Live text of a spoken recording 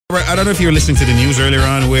I don't know if you were listening to the news earlier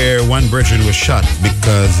on where one brethren was shot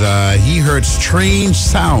because he heard strange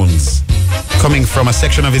sounds coming from a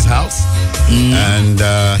section of his house. And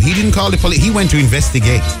he didn't call the police. He went to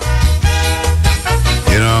investigate.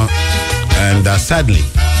 You know, and sadly,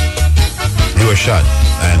 he was shot.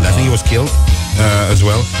 And I think he was killed as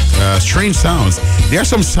well. Strange sounds. There are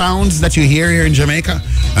some sounds that you hear here in Jamaica.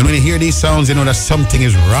 And when you hear these sounds, you know that something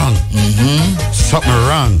is wrong. Something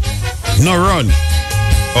wrong. No run.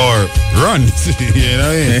 Or run. You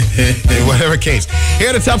know, in whatever case. Here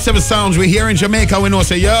are the top 7 sounds we hear in Jamaica. We know,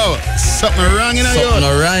 say, yo, something wrong in a yacht. Something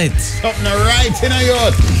alright. Something alright in a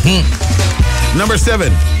yacht. Number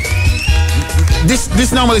 7.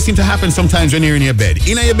 This normally seems to happen sometimes when you're in your bed.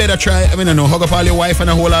 In your bed, I know, hug up all your wife and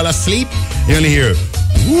a whole lot of sleep. You only hear,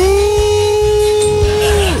 woo,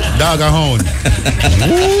 dog a hound.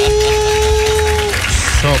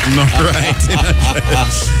 Something alright.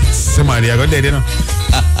 Somebody I got dead, you know.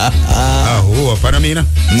 Panamina.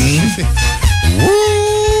 Woo!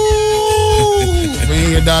 When you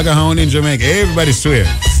hear dog a hound in Jamaica, everybody swear.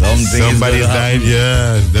 Somebody's died.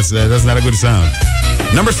 Yeah, that's not a good sound.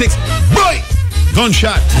 Number 6, boy!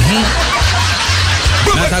 Gunshot.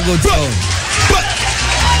 Not a good sound.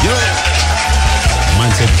 Yo.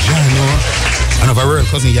 Man said, Jano. I know if I were a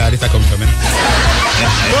cousin yard, it come from me.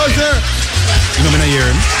 Closer. You know me not hear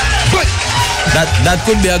him. But that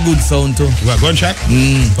could be a good sound too. What, gunshot?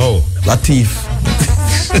 Oh. A thief.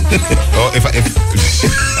 Oh, if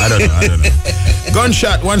I don't know.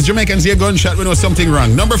 Gunshot. Once Jamaicans hear gunshot, we know something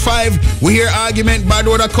wrong. Number 5, we hear argument, bad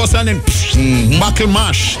word, cuss, and then buckle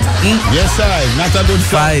mash. Yes, I. Not a good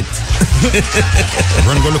fight.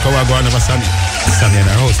 Run go look how I go and have a Sammy in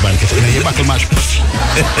our house, man. You hear buckle mash.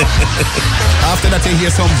 After that, you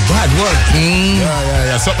hear some bad word.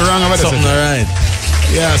 Yeah. Something wrong about something alright.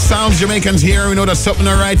 Yeah, sounds Jamaicans hear, we know that something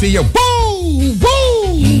alright here. Woo!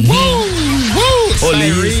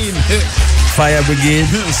 Siren. Fire brigade.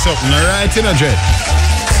 Something alright in a jet.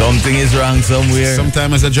 Something is wrong somewhere.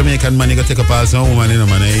 Sometimes as a Jamaican man, you go take a pass on woman, you know,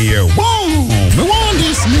 man, and you hear, whoa, me want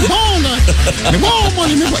this, me want that, me want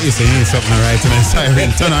money, me want. You say, you something alright in a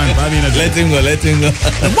siren. Turn on, I mean, let him go.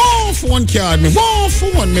 Me want phone card, me want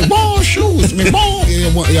phone, me want shoes, me want.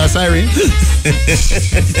 Yeah, siren.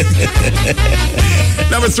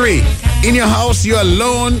 Number 3, in your house, you're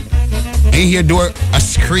alone, and you hear door a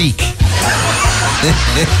squeak.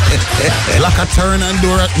 Lock a turn and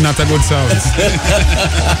door, not a good sound.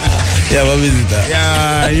 Yeah, what is that?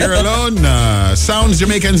 Yeah, you're alone. Sounds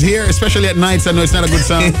Jamaicans hear, especially at nights. I know it's not a good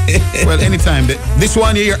sound. Well, anytime. This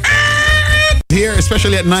one you hear,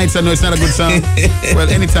 especially at nights. I know it's not a good sound. Well,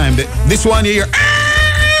 anytime. This one you hear.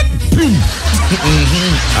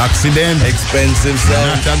 Accident. Expensive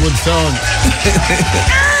sound. Not a good sound.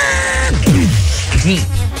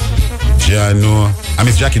 Yeah, no. I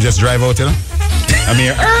Miss Jackie just drive out, you know? I'm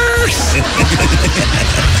here.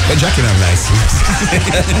 But Jackie don't have license.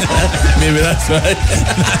 Maybe that's right.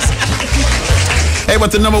 Hey,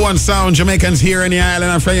 but the number 1 sound Jamaicans hear in the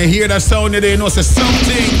island, and when you hear that sound, you know say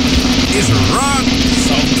something is wrong.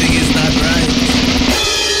 Something is not right.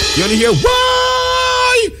 You only hear,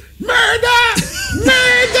 why? Murder!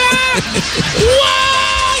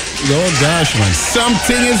 Why? Oh gosh, man.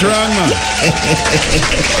 Something is wrong, man.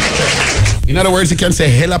 In other words, you can say,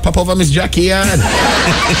 hella pop over Miss Jackie, yeah.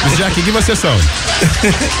 Miss Jackie, give us your sound.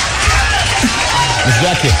 Miss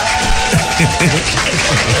Jackie.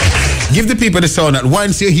 Give the people the sound that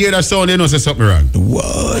once you hear that sound, they know there's something wrong.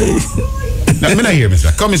 Why? Now, I'm not here, Miss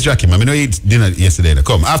Jackie. Come, Miss Jackie, man. I know you ate dinner yesterday. Now.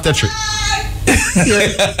 Come, after 3.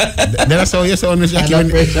 Then I saw your sound, Miss Jackie.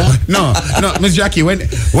 No, Miss Jackie,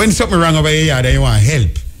 when something wrong over your yard and you want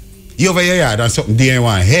help, you over your yard and something there you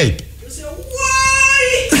want help.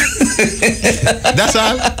 That's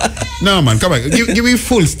all? No, man, come on. Give me a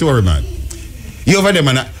full story, man. You over there,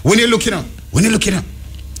 man. When you're looking up,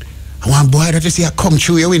 I want boy that you see I come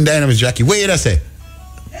through your window, Miss Jackie. What you that say?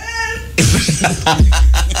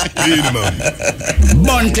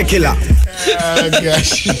 Bounty killer. Oh,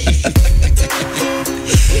 gosh.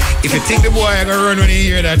 If you think the boy I gonna run when you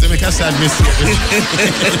hear that, to make a sad mistake.